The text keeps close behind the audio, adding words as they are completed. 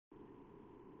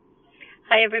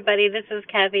Hi, everybody. This is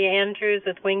Cathy Andrews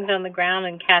with Wings on the Ground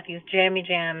and Cathy's Jammie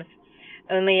Jams.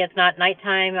 Only it's not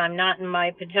nighttime. I'm not in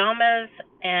my pajamas,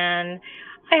 and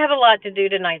I have a lot to do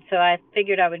tonight, so I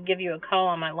figured I would give you a call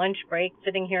on my lunch break,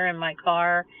 sitting here in my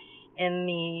car in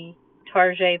the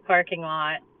Target parking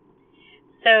lot.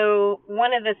 So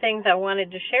one of the things I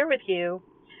wanted to share with you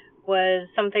was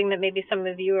something that maybe some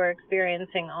of you are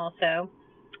experiencing also.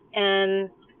 And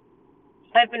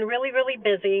I've been really, really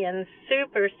busy and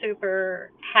super,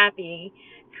 super happy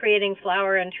creating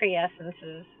flower and tree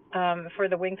essences for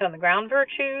the Wings on the Ground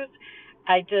Virtues.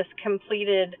 I just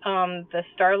completed the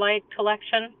Starlight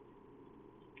collection,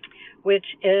 which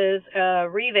is a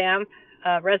revamp,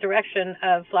 resurrection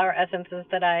of flower essences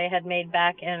that I had made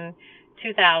back in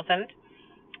 2000.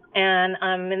 And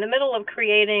I'm in the middle of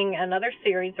creating another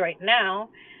series right now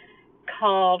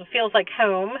called Feels Like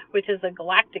Home, which is a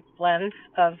galactic blend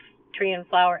of tree and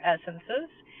flower essences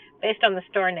based on the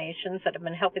star nations that have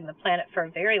been helping the planet for a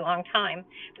very long time.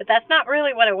 But that's not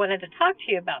really what I wanted to talk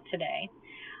to you about today.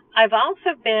 I've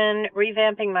also been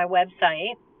revamping my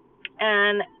website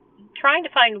and trying to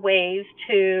find ways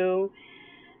to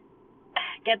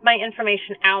get my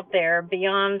information out there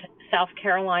beyond South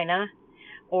Carolina,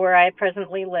 where I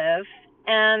presently live.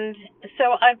 And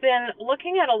so I've been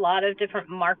looking at a lot of different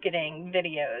marketing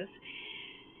videos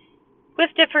with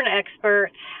different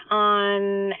experts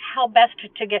on how best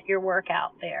to get your work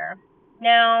out there.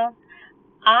 Now,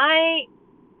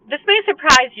 this may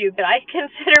surprise you, but I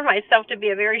consider myself to be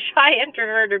a very shy,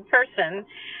 introverted person,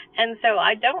 and so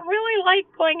I don't really like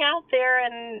going out there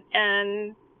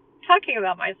and talking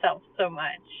about myself so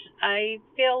much. I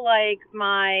feel like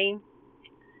my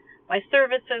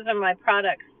services and my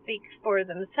products speak for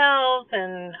themselves,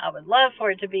 and I would love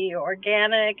for it to be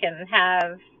organic and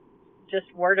have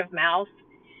just word of mouth,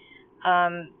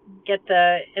 get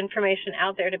the information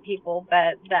out there to people,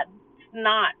 but that's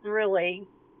not really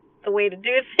the way to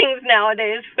do things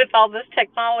nowadays with all this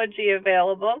technology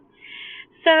available.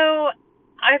 So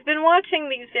I've been watching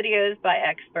these videos by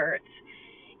experts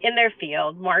in their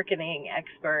field, marketing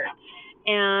experts,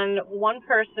 and one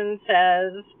person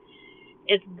says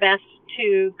it's best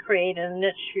to create a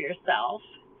niche for yourself.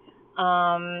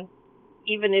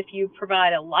 Even if you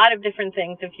provide a lot of different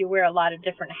things, if you wear a lot of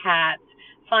different hats,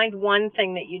 find one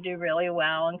thing that you do really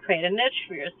well and create a niche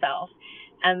for yourself.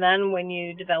 And then when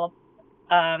you develop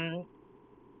a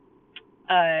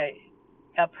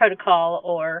protocol,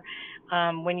 or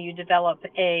when you develop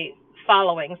a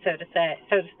following, so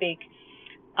to speak,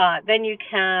 then you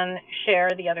can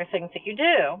share the other things that you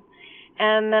do.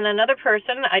 And then another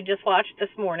person I just watched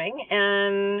this morning,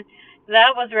 and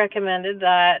that was recommended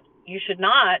that you should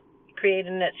not create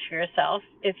a niche for yourself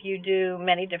if you do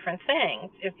many different things.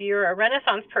 If you're a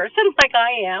Renaissance person like I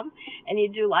am, and you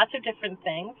do lots of different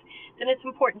things, then it's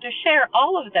important to share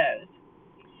all of those.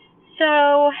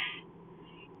 So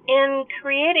in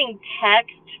creating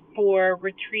text for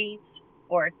retreats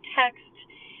or text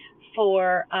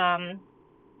for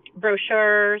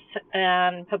brochures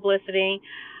and publicity,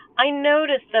 I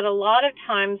noticed that a lot of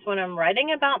times when I'm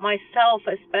writing about myself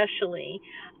especially,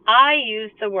 I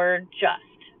use the word just.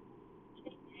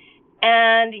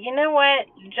 And you know what?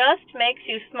 Just makes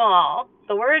you small.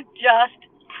 The word just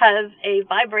has a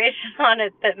vibration on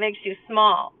it that makes you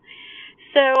small.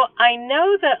 So I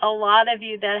know that a lot of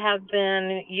you that have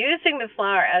been using the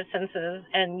flower essences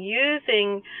and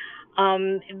using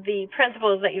the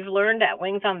principles that you've learned at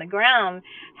Wings on the Ground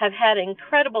have had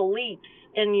incredible leaps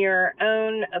in your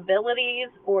own abilities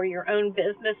or your own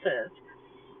businesses.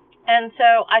 And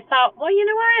so I thought, well, you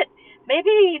know what?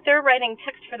 Maybe they're writing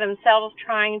text for themselves,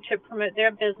 trying to promote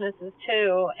their businesses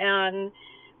too, and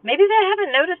maybe they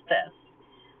haven't noticed this.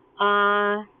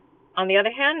 On the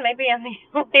other hand, maybe I'm the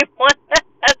only one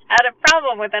that's had a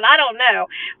problem with it. I don't know.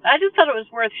 But I just thought it was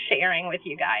worth sharing with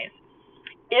you guys.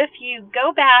 If you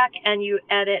go back and you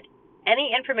edit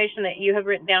any information that you have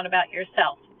written down about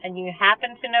yourself, and you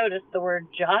happen to notice the word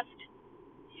just,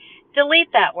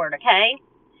 delete that word, okay?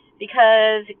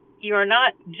 Because you are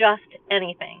not just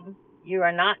anything. You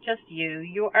are not just you.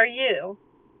 You are you.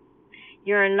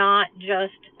 You are not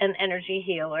just an energy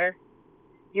healer.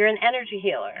 You're an energy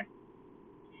healer.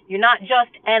 You're not just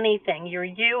anything. You're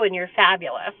you, and you're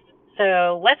fabulous.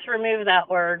 So let's remove that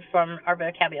word from our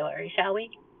vocabulary, shall we?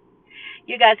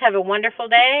 You guys have a wonderful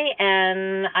day,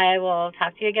 and I will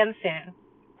talk to you again soon.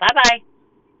 Bye-bye.